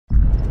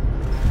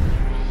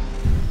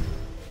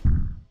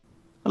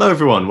Hello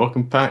everyone,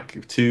 welcome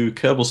back to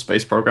Kerbal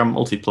Space Program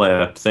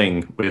multiplayer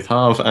thing with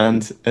Harv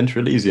and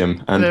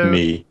EnterElysium and Hello.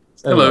 me.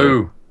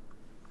 Hello.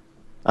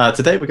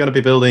 Today we're going to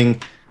be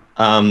building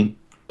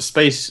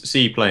space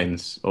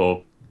seaplanes,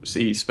 or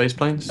sea space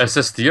planes?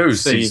 SSTO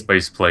Sea.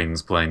 space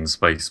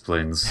space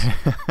planes.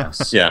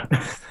 Yes. Yeah.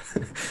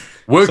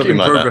 Work Something in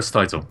like progress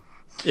title.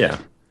 Yeah.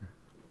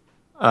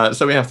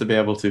 So we have to be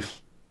able to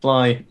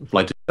fly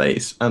to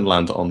space and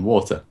land on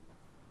water.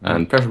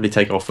 And preferably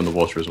take off from the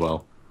water as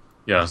well.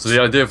 Yeah, so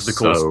the idea for the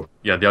course So-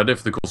 the idea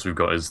for the course we've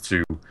got is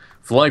to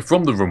fly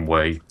from the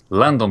runway,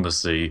 land on the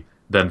sea,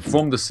 then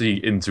from the sea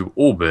into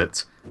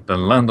orbit,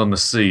 then land on the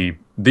sea,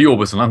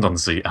 deorbit and land on the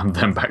sea, and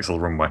then back to the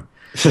runway.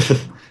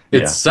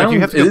 Yeah. So do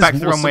you have to it go is back to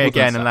the more runway simple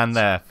than again and land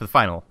there for the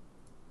final?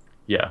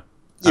 Yeah.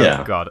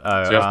 Yeah. Oh, God.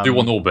 So you have to do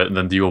one orbit and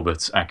then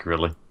deorbit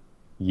accurately.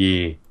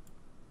 Yeah.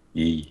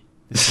 Yee.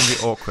 This is going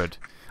to be awkward.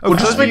 Oh, Well,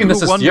 just just for you making who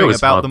this were SSTO wondering is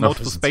about hard the enough,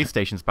 multiple isn't space it?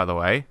 stations, by the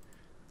way,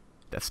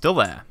 they're still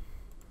there.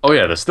 Oh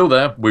yeah, they're still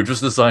there. We've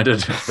just decided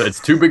that it's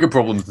too big a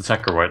problem to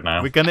tackle right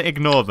now. We're going to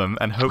ignore them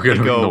and hope We're they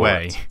gonna go ignore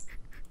away. it.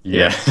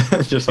 Yeah.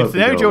 Just hope It's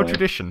they an go age-old away.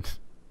 tradition.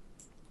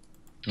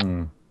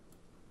 I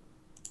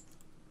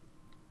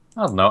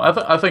don't know.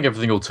 I think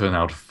everything will turn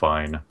out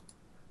fine.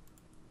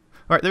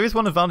 Right, there is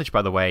one advantage,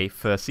 by the way,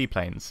 for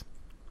seaplanes.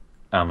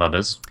 And that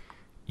is?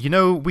 You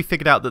know, we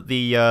figured out that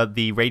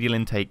the radial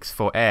intakes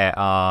for air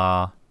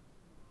are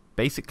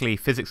basically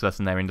physics-less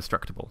and they're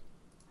indestructible.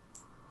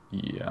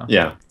 Yeah.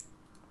 Yeah.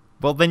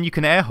 Well, then you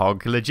can air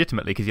hog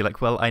legitimately because you're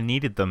like, well, I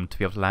needed them to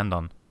be able to land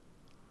on.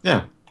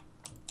 Yeah.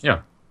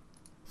 Yeah.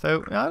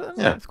 So, I don't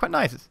know, Yeah. it's quite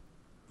nice.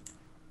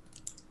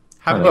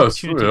 Having Oh, the it's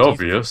opportunity really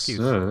to use obvious. the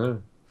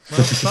excuse.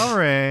 Well,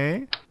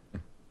 sorry.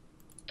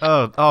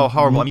 Oh,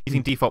 horrible. I'm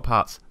using default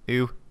parts.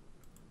 Ew.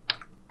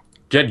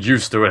 Get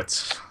used to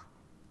it.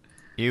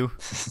 Ew.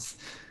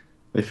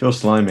 They feel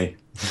slimy.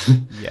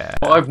 Yeah.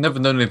 Well, I've never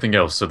known anything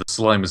else, so the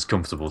slime is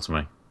comfortable to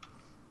me.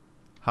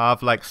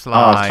 Half like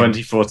slime.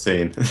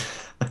 2014.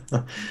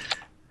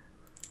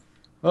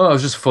 Oh, I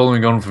was just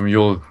following on from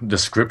your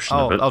description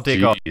of it. Oh dear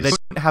God. Jeez. They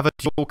didn't have a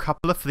dual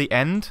coupler for the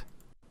end?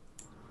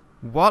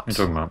 What? What are you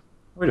talking about?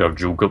 We do have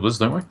dual couplers,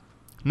 don't we?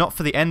 Not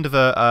for the end of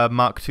a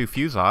Mark II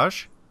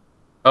fuselage.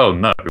 Oh,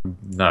 no.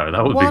 No,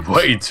 that would What? be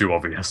way too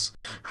obvious.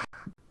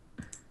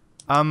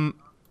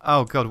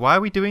 Oh God, why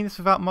are we doing this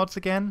without mods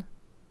again?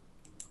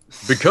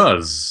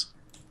 Because.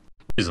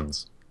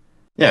 Reasons.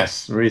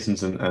 Yes,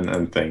 reasons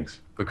and things.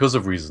 Because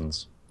of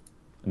reasons.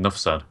 Enough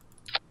said.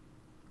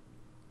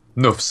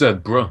 Enough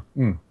said, bruh.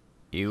 Ew.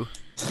 Ew.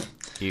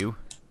 Ew.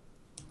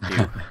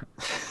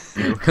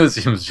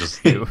 Elysium's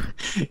just. Ew.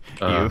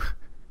 Uh, Ew.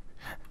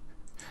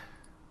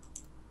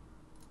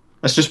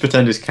 Let's just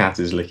pretend his cat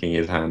is licking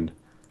his hand.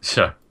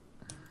 Sure.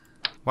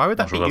 Why would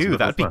that sure be that's you? a bit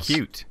That'd be less.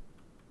 cute.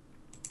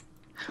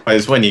 Well,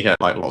 it's when you get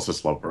like lots of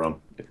slobber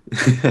on.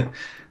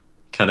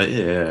 Kind of,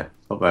 yeah,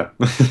 not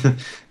that.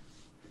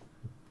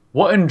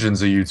 What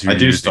engines are you two I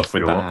do using stuff for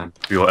with your, the hand.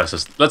 for your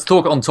SS? Let's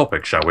talk on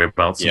topic, shall we,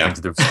 about something Yeah.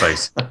 to do with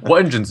space.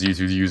 What engines are you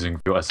two using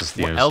for your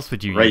SSTOs? What else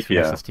would you use for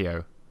Rapier.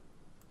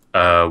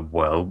 SSTO?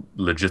 Well,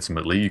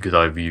 legitimately, you could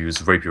either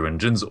use Rapier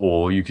engines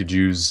or you could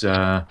use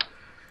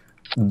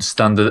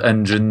standard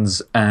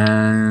engines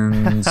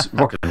and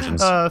rocket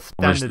engines. Standard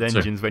Combination of the two.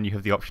 engines when you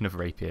have the option of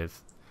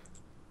rapiers.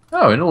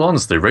 Oh, in all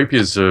honesty,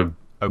 Rapiers are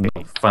Okay.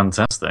 not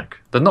fantastic.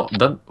 They're not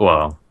that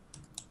well.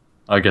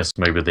 I guess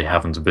maybe they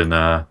haven't been.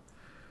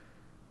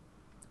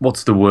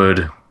 What's the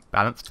word?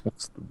 Balanced.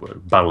 What's the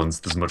word?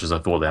 Balanced as much as I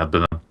thought they had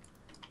been.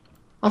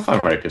 I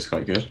find Rapier's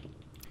quite good.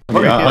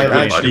 Rapier- I I didn't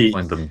actually,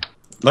 find them.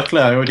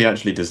 luckily, I already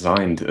actually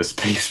designed a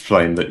space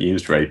plane that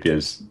used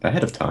Rapiers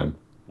ahead of time.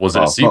 Was it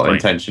Well, a not seaplane?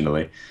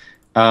 intentionally.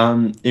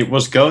 It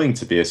was going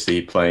to be a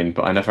seaplane,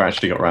 but I never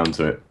actually got around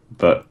to it.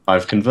 But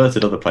I've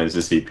converted other planes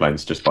to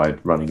seaplanes just by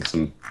running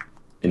some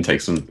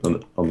intakes on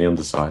the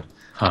underside.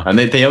 Huh. And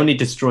they only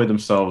destroy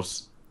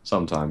themselves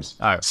sometimes.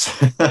 Oh.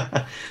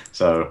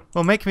 So,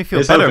 Well, make me feel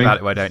It's better hoping. about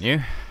it, why don't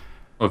you?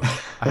 Well,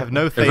 I have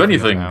no if faith in them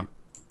anything, now.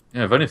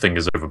 yeah, if anything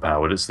is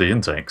overpowered, it's the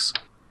intakes.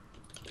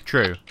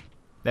 True.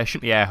 There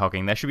shouldn't be air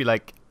hogging. There should be,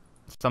 like,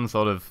 some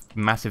sort of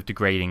massive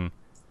degrading.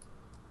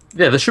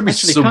 Yeah, there should be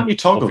actually, some can't you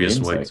toggle the obvious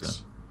way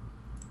intakes?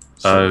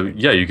 to.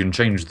 Yeah, you can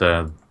change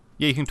their.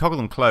 Yeah, you can toggle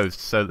them closed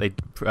so they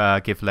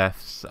give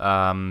less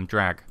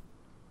drag.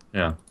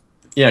 Yeah.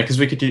 Yeah, because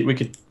we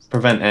could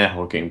prevent air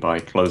hogging by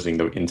closing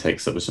the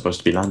intakes that we're supposed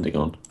to be landing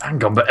on.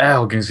 Hang on, but air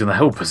hogging's going to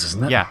help us,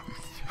 isn't it? Yeah.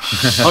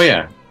 Oh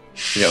yeah,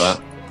 you get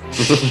that.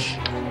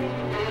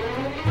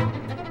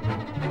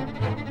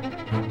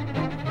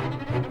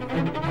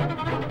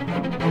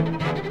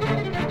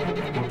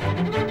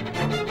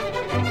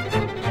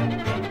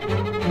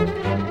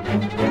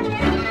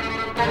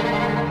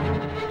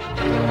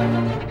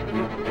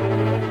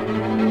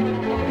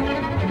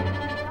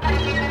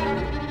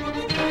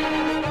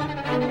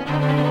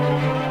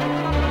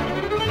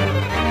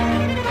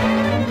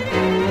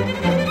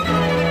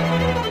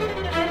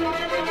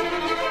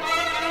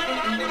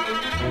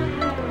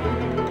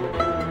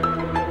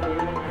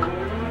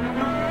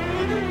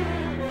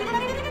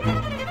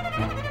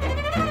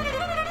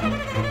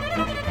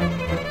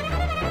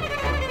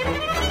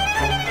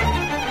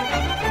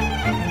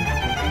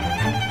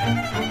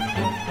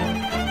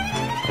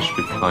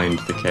 behind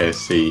the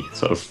KSC,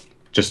 sort of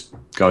just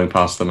going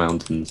past the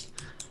mountains.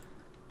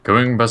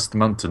 Going past the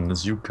mountain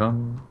as you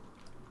come.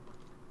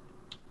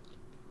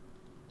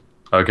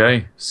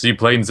 Okay,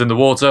 seaplanes in the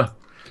water.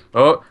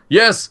 Oh,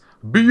 yes!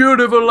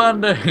 Beautiful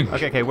landing!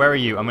 Okay, where are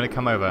you? I'm gonna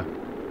come over.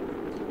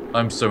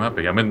 I'm so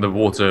happy. I'm in the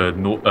water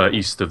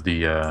east of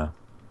the,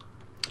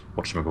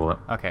 whatchamacallit.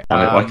 Okay.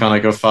 Why can't I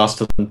go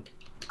faster than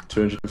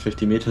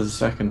 250 meters a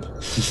second?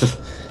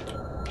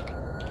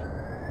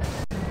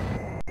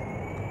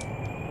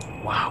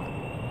 Wow.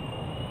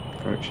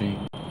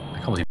 Approaching. I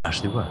can't believe it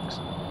actually works.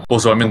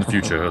 Also, I'm in the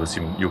future.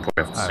 Elysium, you'll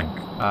probably have to sink.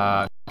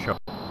 Sure.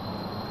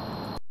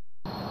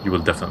 You will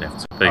definitely have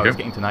to. There you It's go.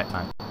 getting to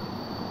nighttime.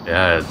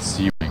 Yeah, it's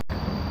evening.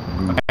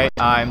 Okay,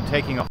 I'm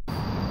taking off.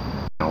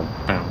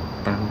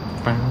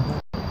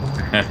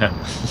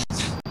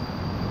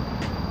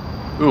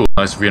 Ooh,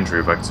 nice re-entry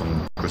effect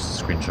on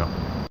Chris's screenshot.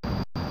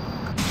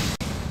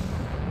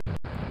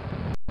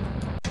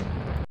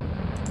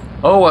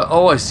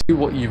 Oh, I see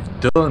what you've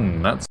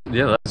done. That's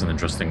an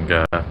interesting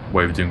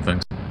way of doing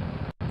things.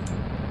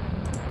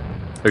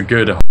 A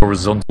good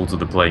horizontal to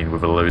the plane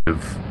with a load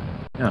of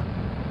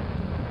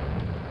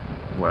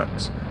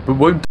works. But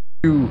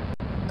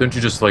don't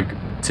you just like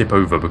tip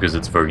over because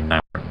it's very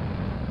narrow?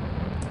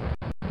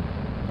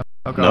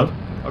 Oh god. No.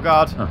 Oh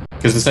god.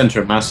 Because the centre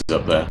of mass is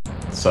up there,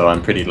 so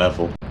I'm pretty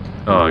level.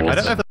 Oh, I I guess.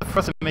 don't know if the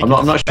thrust I'm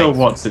not sure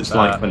what it's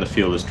like when the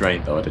fuel is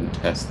drained, though. I didn't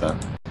test that.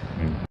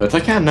 But I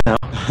can now,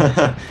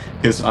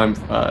 because I'm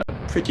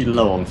pretty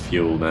low on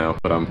fuel now.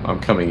 But I'm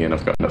coming in.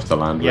 I've got enough to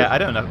land with. Yeah, I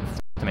don't know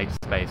to make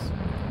space.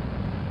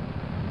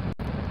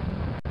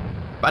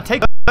 But I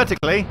take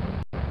vertically.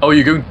 Oh,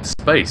 you're going to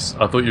space.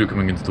 I thought you were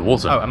coming into the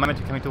water. Oh, am I meant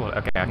to come to water?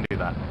 Okay, I can do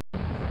that.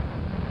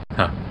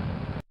 Huh.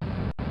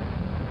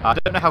 I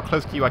don't know how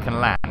close to you I can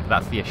land.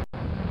 That's the issue.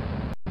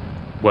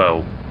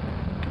 Well,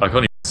 I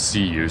can't even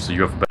see you, so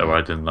you have a better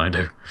idea than I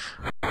do.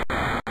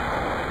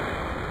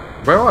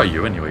 Where are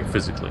you, anyway,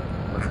 physically?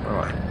 Where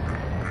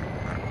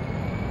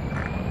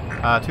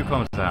are you? 2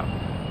 kilometers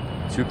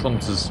out. 2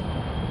 kilometers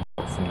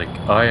from Nick.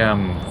 I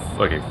am...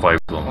 okay, 5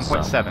 kilometers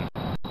out. 1.7.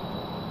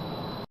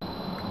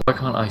 Why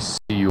can't I see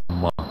your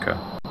marker?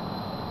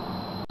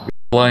 You're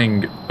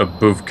flying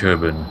above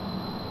Kerbal.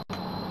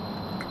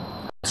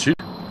 Shoot.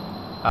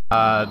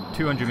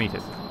 200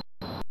 meters.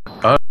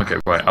 Oh, okay,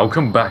 right. I'll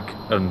come back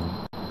and...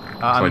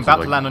 I'm try about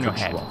like, to land on your cut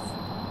head. you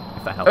off.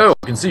 If that helps. Oh,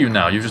 I can see you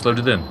now. You've just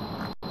loaded in.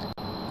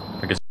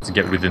 I guess to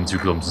get within 2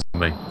 kilometers of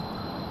me.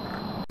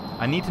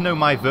 I need to know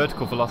my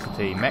vertical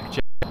velocity. Mech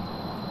jet.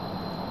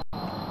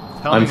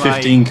 Tell I'm me my,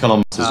 15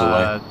 kilometers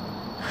away.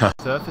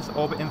 Surface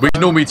orbit info. We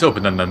can all meet up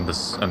and then end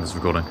this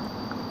recording.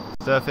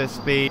 Surface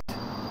speed.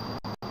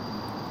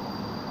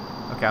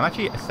 Okay, I'm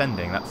actually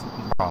ascending. That's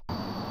wrong.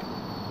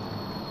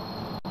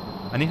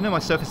 I need to know my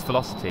surface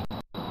velocity.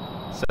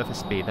 Surface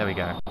speed. There we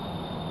go.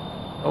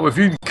 Oh, if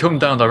you come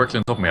down directly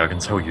on top of me, I can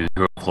tell you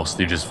your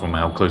velocity just from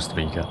how close to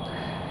me you get.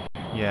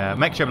 Yeah,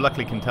 MechJeb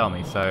luckily can tell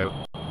me. So,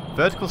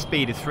 vertical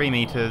speed is 3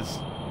 meters.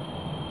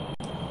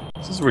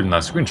 This is a really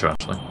nice screenshot,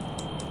 actually.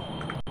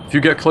 If you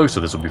get closer,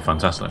 this will be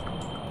fantastic.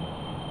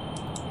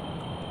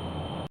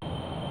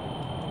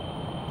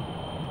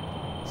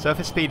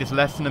 Surface speed is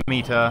less than a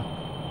meter.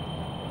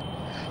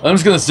 I'm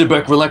just gonna sit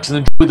back, relax, and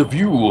enjoy the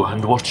view,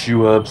 and watch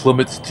you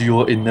plummet to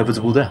your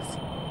inevitable death.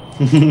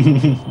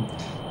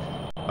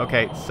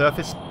 Okay,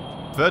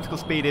 vertical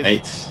speed is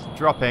 8.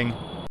 dropping.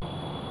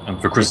 And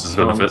for Chris's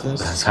benefit, kilometers.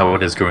 that's how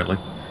it is currently.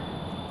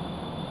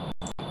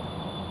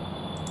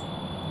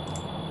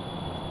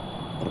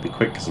 Gotta be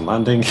quick because I'm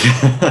landing.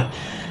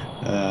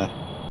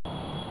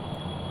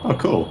 Oh,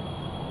 cool.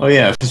 Oh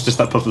yeah, it's just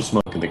that puff of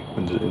smoke in the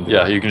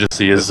Yeah, you can just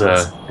see his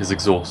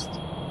exhaust.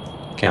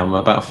 Okay, I'm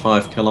about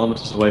 5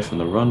 kilometers away from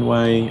the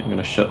runway. I'm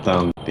gonna shut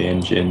down the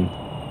engine.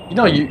 You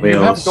know, you have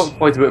Wheels. got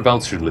quite a bit of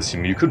altitude,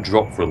 Elysium. You could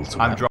drop for a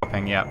little I'm bit.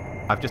 dropping, yeah.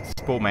 I've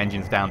just pulled my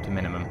engines down to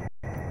minimum.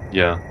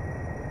 Yeah.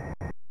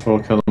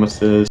 4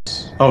 kilometers.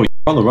 Oh, you're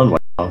on the runway,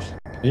 Alf.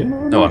 Are you on the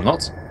runway? No, I'm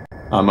not.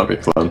 I might be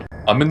flown.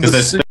 I'm in the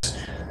sea.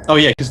 Oh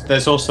yeah, because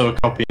there's also a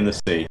copy in the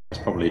sea. It's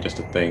probably just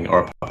a thing, or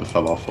a part that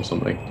fell off or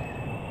something.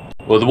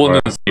 Well, the one Or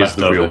in the sea is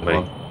the real leftover me.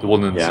 one. The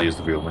one in the Yeah. sea is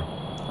the real me.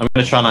 I'm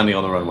gonna try landing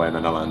on the runway and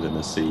then I'll land in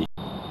the sea.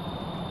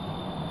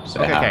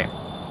 So, Okay.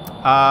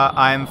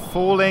 I'm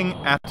falling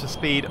at a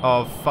speed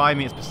of 5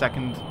 meters per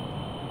second.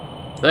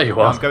 There you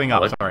No, are. I'm going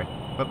up, I like- sorry.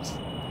 Whoops.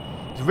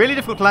 It's really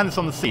difficult to land this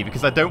on the sea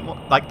because I don't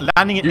want, like,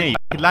 landing it near you.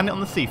 I could land it on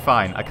the sea,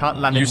 fine. I can't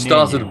land it You near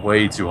started you.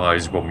 way too high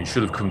as well. You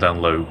should have come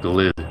down low.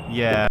 Glid.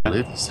 Yeah.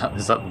 Glid? Is that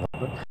the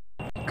one?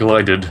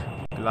 Glided.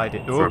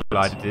 Glided. For a Oh,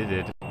 bit.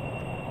 glided.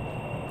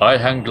 I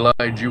hang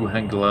glide, you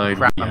hang glide.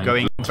 Crap, we I'm hang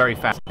going glid. very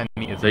fast, 10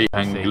 meters They into the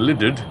hang sea.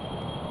 glided.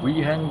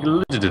 We hang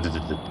glided.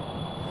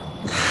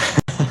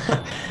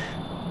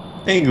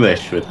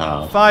 English with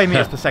half. 5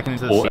 meters per second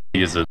into the Or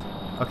sea. is it?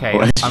 Okay,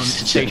 Or- I'm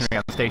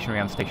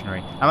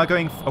stationary. Am I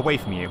going away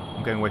from you?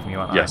 I'm going away from you,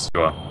 aren't I? Yes,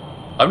 you are.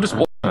 I'm just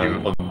watching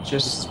you. On, this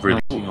Just is really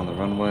landing on the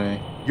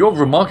runway. You're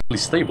remarkably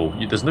stable.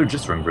 There's no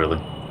jittering, really.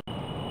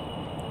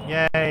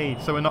 Yay!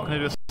 So we're not going to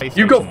do a space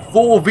You've station. got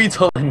 4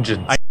 VTOL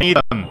engines. I need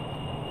them.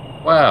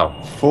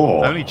 Wow.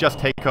 4. Only just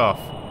take off.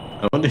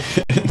 I wonder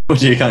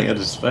if you can't get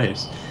to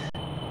space.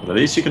 But at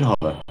least you can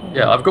hover.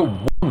 Yeah, I've got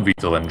one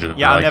VTOL engine.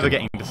 Yeah, that I'm I never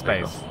can getting to take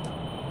space.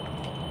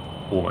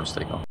 off. Almost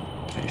take off.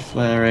 Okay,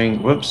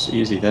 flaring. Whoops,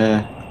 easy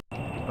there.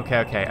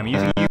 Okay. I'm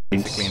using you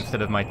basically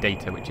instead of my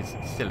data, which is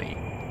silly.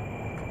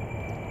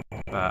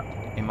 But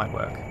it might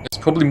work. It's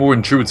probably more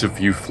intuitive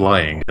for you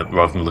flying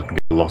rather than looking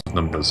at a lot of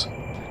numbers.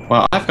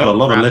 Well, I've got a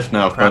lot of Crap, lift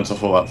now crap. going to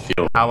full up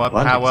fuel. Power.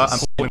 Landing I'm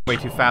is falling way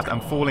too fast.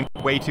 I'm falling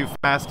way too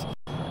fast. sick.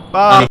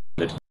 But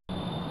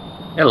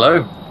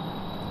Hello.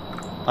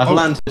 I've Oh.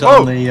 landed Oh.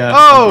 on the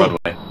Oh.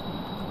 runway.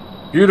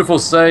 Beautiful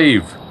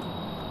save.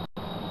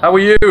 How are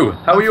you?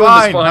 How are I'm you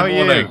on this fine, how are fine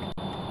you?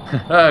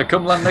 morning?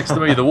 Come land next to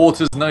me. The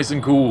water's nice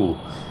and cool.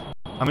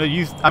 I'm gonna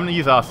use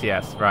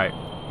RCS. Right.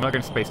 I'm not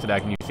going to space today. I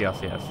can use the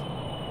RCS.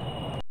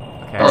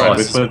 Okay. Oh, Alright,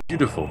 this we've is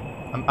beautiful.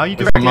 Are you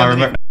From directly my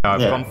underneath remote- now?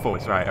 I've yeah. gone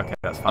forwards. Right. Okay,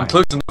 that's fine. I'm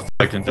close enough.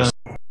 I can just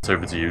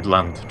over to you.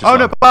 Land. Just Oh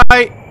no! land.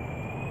 Bye.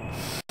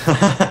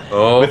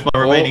 Oh, With my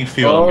remaining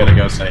fuel, I'm oh. gonna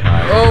go say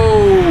hi.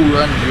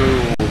 Oh,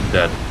 and you're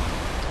dead.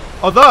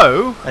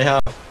 Although I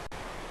have.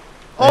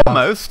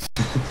 almost.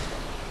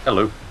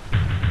 Hello.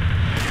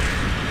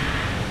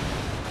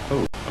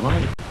 Oh, am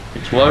I?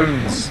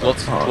 Clones.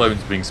 Lots of Oh.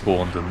 clones being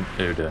spawned and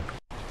oh dear.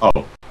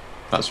 Oh,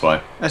 that's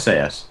why.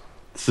 SAS.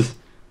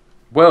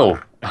 Well,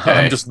 Okay,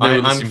 I'm just near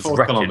I'm Elysium's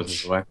 4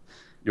 kilometers wreckage. away.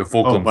 You're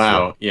 4 Oh kilometers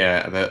wow, away.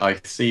 yeah. I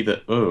see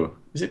that. Oh,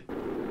 is it?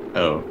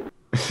 Oh.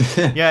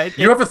 Yeah.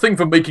 You have a thing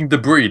for making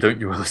debris, don't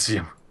you,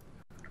 Elysium?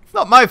 It's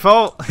not my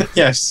fault.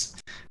 Yes.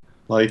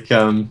 Like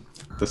the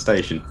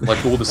station.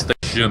 Like all the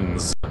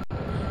stations.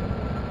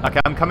 Okay,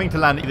 I'm coming to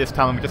land at you this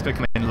time. I'm just going to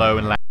come in low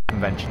and land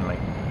conventionally.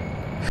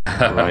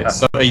 Right.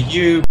 So are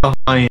you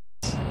behind?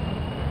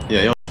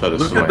 Yeah, you're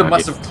furthest Look away. at the aren't you?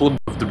 massive clump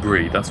of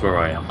debris. That's where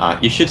I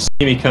am. You should see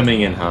me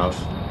coming in half.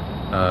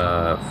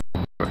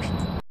 Direction.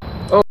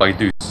 Oh, I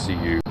do see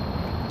you.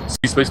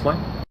 See space plane?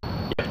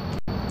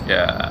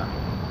 Yeah.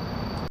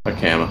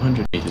 Okay, I'm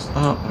 100 meters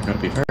up. I gotta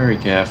be very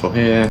careful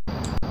here.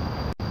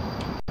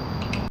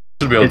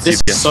 Should be able to see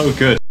This the is so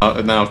good.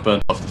 Now I've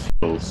burnt off the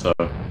fuel, so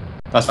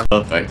that's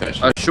perfect.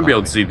 Actually, I should be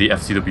able to see the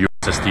FTW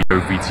SSTO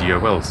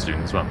VTOL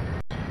soon as well.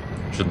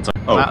 Shouldn't I?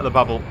 I'm out of the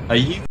bubble. Are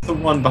you the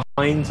one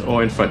behind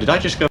or in front? Did I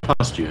just go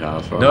past you,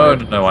 Half? No,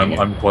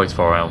 I'm quite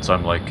far out.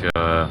 I'm like,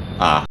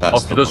 that's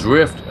after the this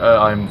rift,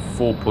 I'm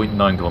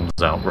 4.9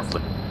 kilometers out,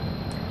 roughly.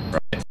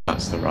 right.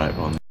 That's the right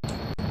one.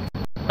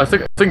 I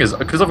think the thing is,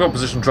 because I've got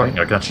position tracking,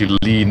 I can actually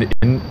lean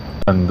in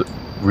and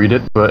read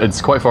it, but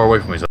it's quite far away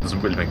from me, so it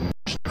doesn't really make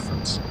much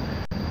difference.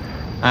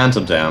 And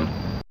I'm down.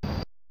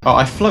 Oh,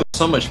 I float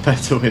so much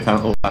better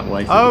without all that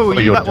weight. Oh,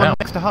 you're you're that down. one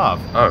next to half.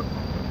 Oh.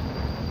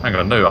 Hang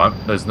on, no,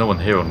 there's no one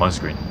here on my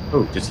screen.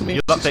 Oh, did something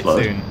You'll just update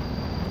explode? soon.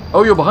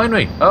 Oh, you're behind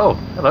me! Oh,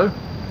 hello.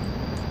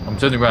 I'm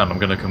turning around, I'm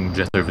gonna come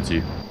jet over to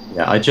you.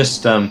 Yeah, I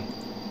just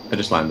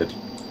landed.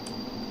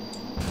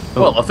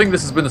 Well, I think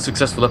this has been a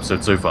successful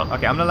episode so far.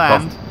 Okay, I'm gonna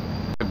land.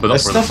 But not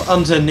There's really. stuff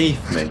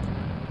underneath me.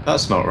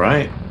 That's not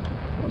right.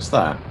 What's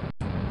that?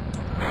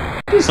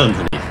 What is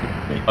underneath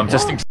me? I'm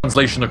testing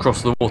translation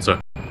across the water.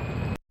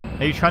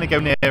 Are you trying to go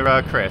near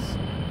Chris?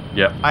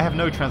 Yeah. I have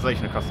no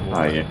translation across the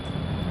water. Are you?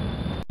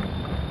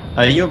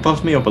 Are you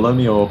above me or below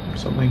me or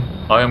something?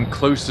 I am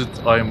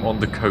I am on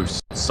the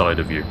coast side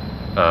of you.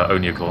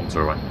 Only a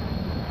kilometer away.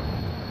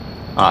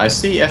 I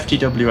see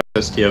FTW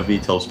SSTO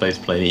VTOL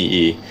spaceplane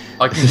EE.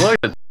 I can glide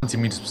at 20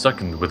 meters per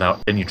second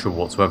without any trouble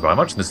whatsoever. I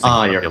imagine this thing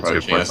might You're be able to go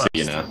approaching. I quite see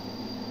you fast. now.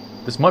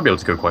 This might be able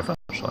to go quite fast,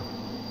 actually.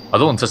 I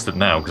don't want to test it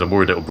now because I'm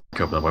worried it'll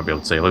break up and I won't be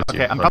able to say hello to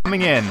you. Okay, I'm but-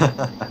 coming in.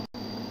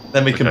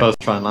 Then we can Okay. both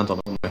try and land on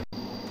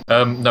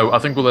it. No, I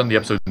think we'll end the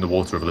episode in the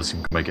water if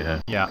Elysium can make it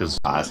here. Yeah. Because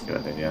That's a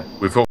good idea.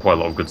 we've got quite a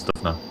lot of good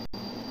stuff now.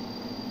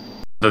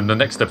 Then the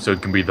next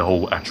episode can be the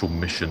whole actual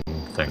mission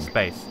thing.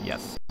 Space,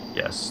 yes.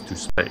 Yes, to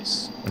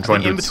space. And I try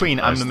and think do in it between,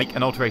 I'm synchronized. gonna make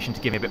an alteration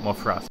to give it a bit more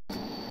thrust.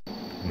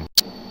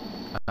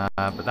 But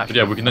that But should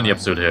yeah, be we can end the fine.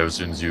 episode here as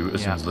soon as soon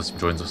Yeah. as Elysium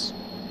joins us.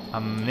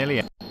 I'm nearly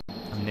in.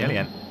 I'm nearly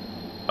in.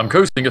 I'm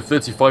coasting at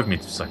 35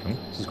 meters per second.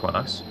 This is quite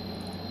nice.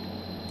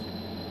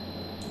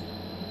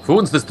 For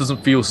once, this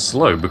doesn't feel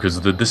slow because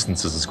the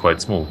distances is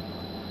quite small.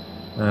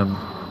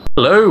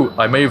 Hello.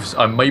 I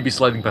may be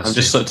sliding past. I'm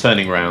just you. sort of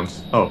turning round.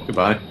 Oh,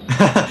 goodbye.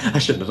 I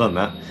shouldn't have done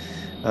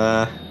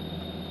that.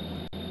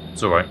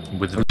 It's all right.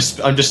 With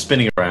I'm just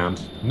spinning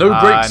around. no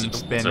brakes. I'm in the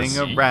spinning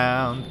water, see?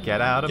 around.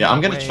 Get out of Yeah, my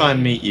I'm gonna way. try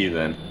and meet you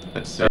then.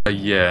 Let's see,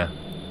 Yeah.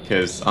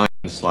 because I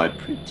can slide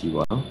pretty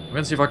well. I'm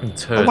gonna see if I can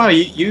turn Oh wow,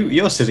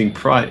 you're sitting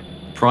quite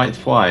quite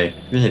high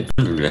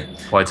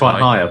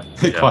up,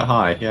 Yeah. quite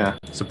high, yeah,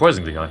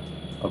 surprisingly high.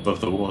 above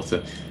the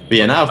water. But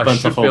yeah, now I've I burnt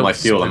should off be all able my to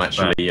fuel. I'm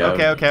split actually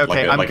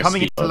Okay. I'm like a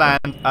coming in to speedboat.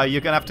 land.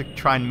 You're gonna have to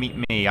try and meet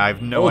me. I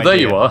have no Oh, idea. there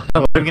you are.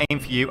 I'm gonna aim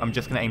for you. I'm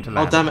just gonna aim to Oh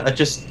land. damn it! I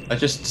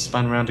just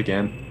span around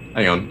again.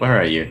 Hang on, where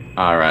are you?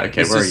 All right,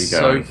 okay, This where are is you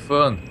going? so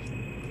fun.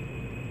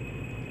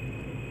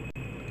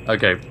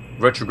 Okay,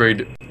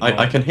 retrograde.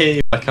 I can hear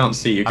you. I can't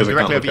see you I'm because I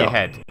can't directly look over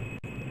your up.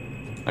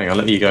 head. Hang on,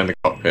 let me go in the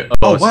cockpit. Oh,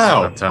 Oh this is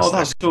wow! fantastic. Oh,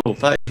 that's cool.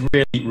 That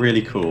is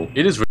really cool.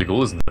 It is really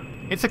cool, isn't it?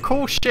 It's a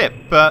cool ship,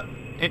 but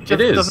It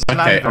just is. doesn't land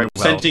Okay, very I'm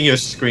well. sending you a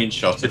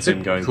screenshot of It's a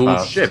him going cool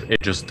past. ship.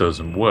 It just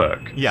doesn't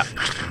work. Yeah.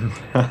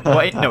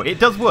 Well, no, it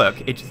does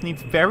work. It just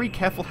needs very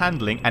careful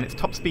handling, and its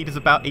top speed is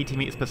about 80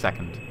 meters per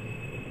second.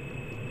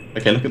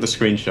 Okay, look at the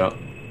screenshot.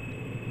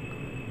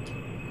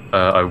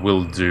 I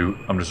will do.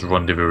 I'm just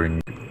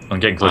rendezvousing. I'm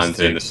getting close I'm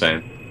to doing the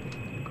same.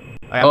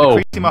 I am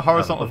decreasing my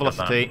horizontal look at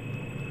that. velocity.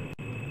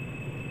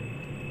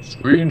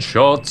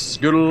 Screenshots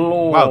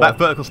galore. Wow, that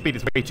vertical speed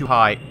is way too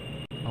high.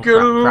 Oh,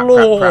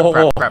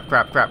 Galore. crap,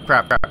 crap, crap,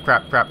 crap, crap,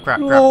 crap, crap, crap, crap, crap, crap.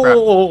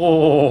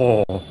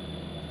 Oh.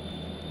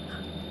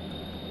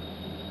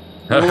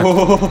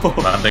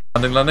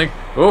 landing, landing.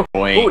 Oh,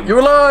 Boing. oh, you're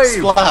alive!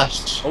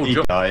 Splash! Oh, He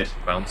jump. died.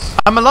 Bounce.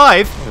 I'm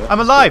alive! I'm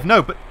alive!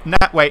 No, but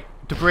wait,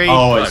 debris.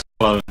 Oh, it's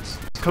clones.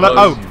 Oh,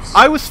 clones.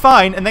 I was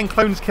fine, and then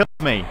clones killed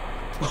me.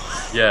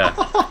 Yeah.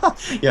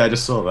 Yeah, I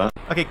just saw that.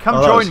 Okay, come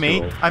Oh, that was join me.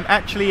 cool. I'm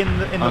actually in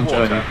the I'm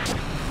water. joining.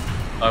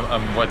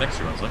 I'm right next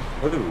to you, honestly.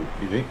 Ooh,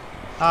 easy.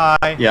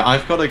 Hi. Yeah,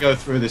 I've got to go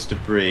through this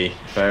debris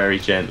very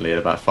gently at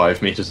about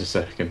 5 meters a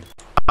second.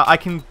 I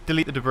can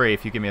delete the debris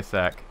if you give me a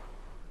sec.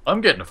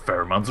 I'm getting a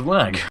fair amount of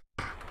lag.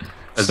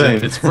 As Same.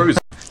 in, it's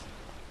frozen.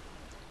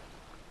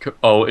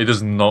 Oh, it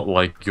does not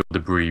like your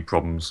debris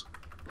problems.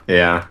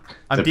 Yeah,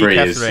 I'm debris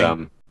is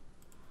decastering.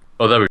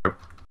 Oh, there we go.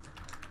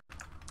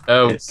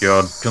 Oh It's-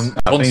 god, I think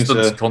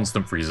constant, so.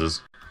 constant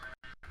freezes.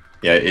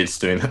 yeah, it's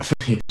doing that for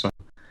me. as well.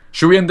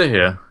 Should we end it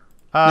here?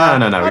 No,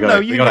 we oh, gotta- no,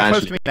 we you can gotta get close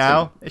actually to me get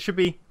now. It should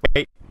be.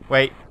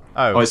 Wait.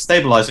 Oh, it's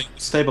stabilizing.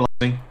 It's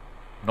stabilizing.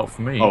 Not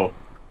for me. Oh,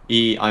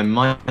 I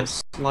might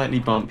slightly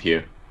bump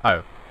you.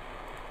 Oh.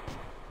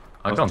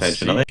 I can't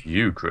see potentially.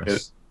 you,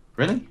 Chris.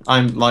 Really?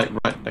 I'm like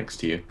right next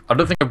to you. I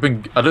don't think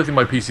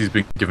my PC's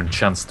been given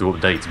chance to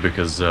update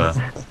because.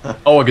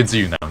 Oh, I can see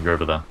you now. You're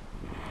over there.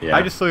 Yeah.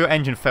 I just saw your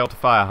engine fail to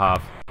fire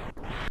half.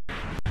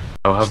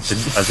 Oh, I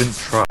didn't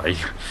try.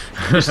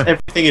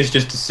 Everything is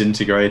just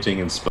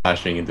disintegrating and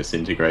splashing and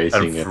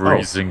disintegrating and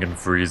freezing and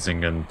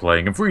freezing and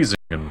playing and freezing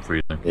and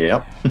freezing.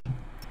 Yep.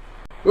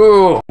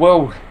 Oh,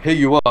 well, here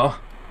you are.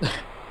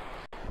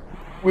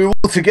 We're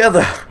all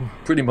together,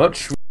 pretty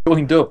much. We're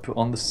joined up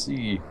on the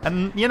sea.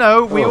 And, you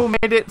know, we Oh. all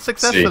made it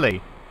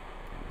successfully.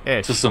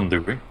 Ish. To some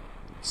degree. Okay,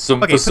 For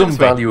put it some this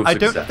way, value of I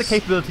success. don't have the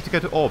capability to go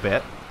to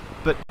orbit,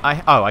 but I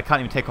can't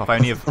even take off. I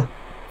only have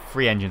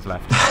 3 engines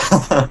left.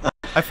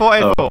 I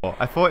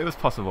thought it was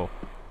possible.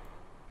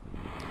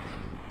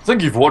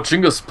 Thank you for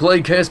watching us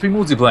play KSP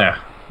multiplayer.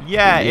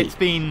 Yeah, it's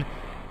been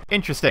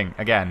interesting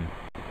again.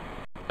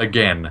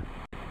 Again.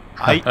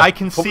 I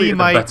can Probably see in a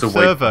my better way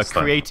server this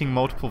time. creating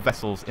multiple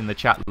vessels in the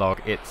chat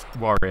log. It's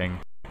worrying.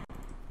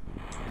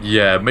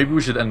 Yeah, maybe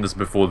we should end this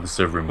before the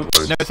server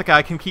implodes. No, it's okay.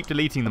 I can keep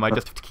deleting them. I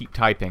just have to keep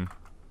typing.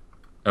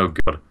 Oh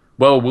god.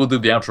 Well, we'll do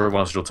the outro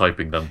whilst you're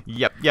typing then.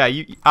 Yep. Yeah.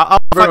 I'll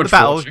Very fight the much for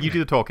battle. watching. You do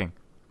the talking.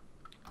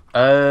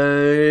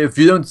 If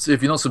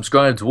you're not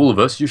subscribed to all of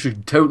us, you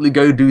should totally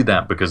go do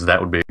that because that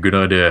would be a good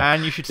idea.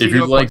 And you should see If you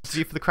your liked-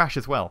 quantity for the crash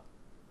as well.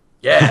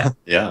 Yeah.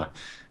 Yeah.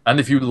 And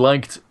if you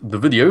liked the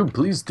video,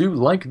 please do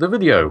like the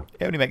video.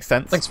 It only makes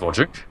sense. Thanks for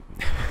watching.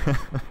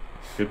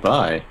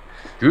 Goodbye.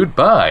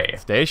 Goodbye.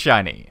 Stay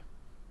shiny.